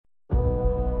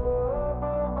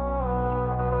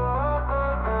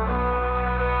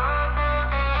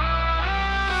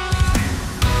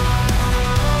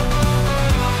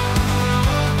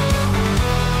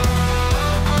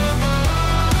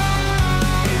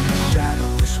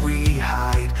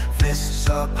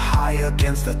fly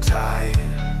against the tide.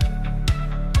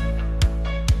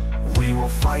 We will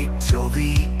fight till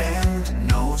the end,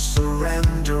 no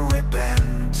surrender, rip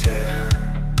and tear.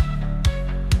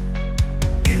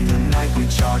 In the night we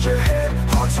charge ahead,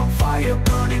 hearts on fire,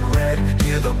 burning red.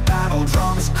 Hear the battle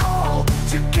drums call,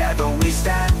 together we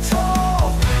stand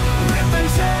tall. Rip and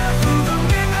tear through the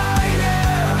midnight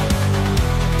air,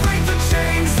 break the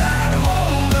chains that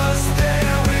hold us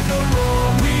there. With a roar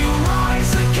we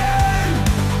rise again,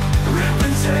 rip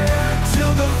and tear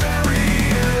till the very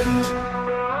end.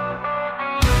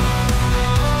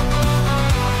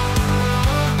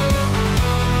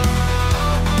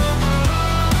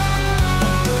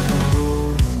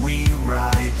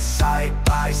 Side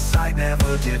by side,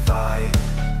 never divide.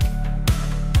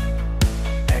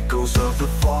 Echoes of the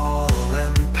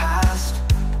fallen past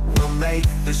will make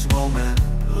this moment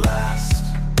last.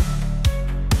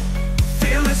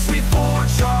 Fearless we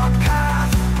forge our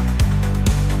path,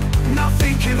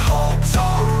 nothing can halt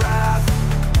our wrath.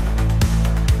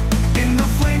 In the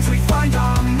flames we find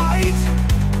our might,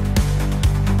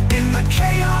 in the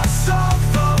chaos of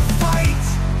the fight.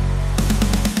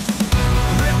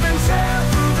 Rip and tear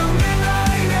through the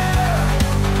midnight air,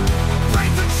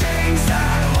 break the chains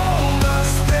that hold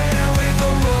us there. With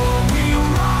a roar we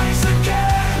rise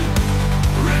again,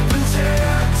 rip and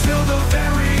tear till the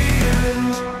very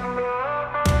end.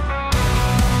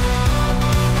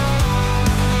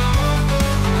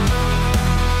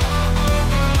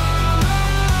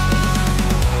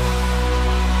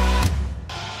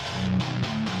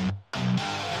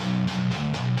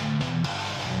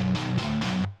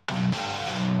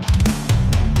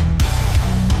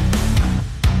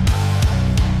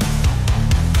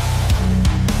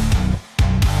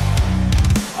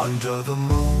 Under the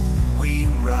moon we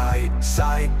ride,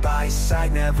 side by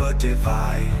side, never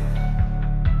divide.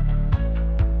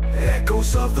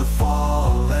 Echoes of the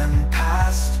fallen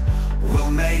past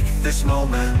will make this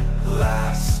moment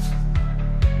last.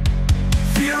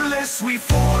 Fearless we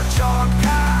forge our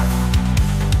path,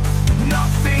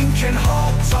 nothing can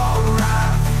halt our wrath.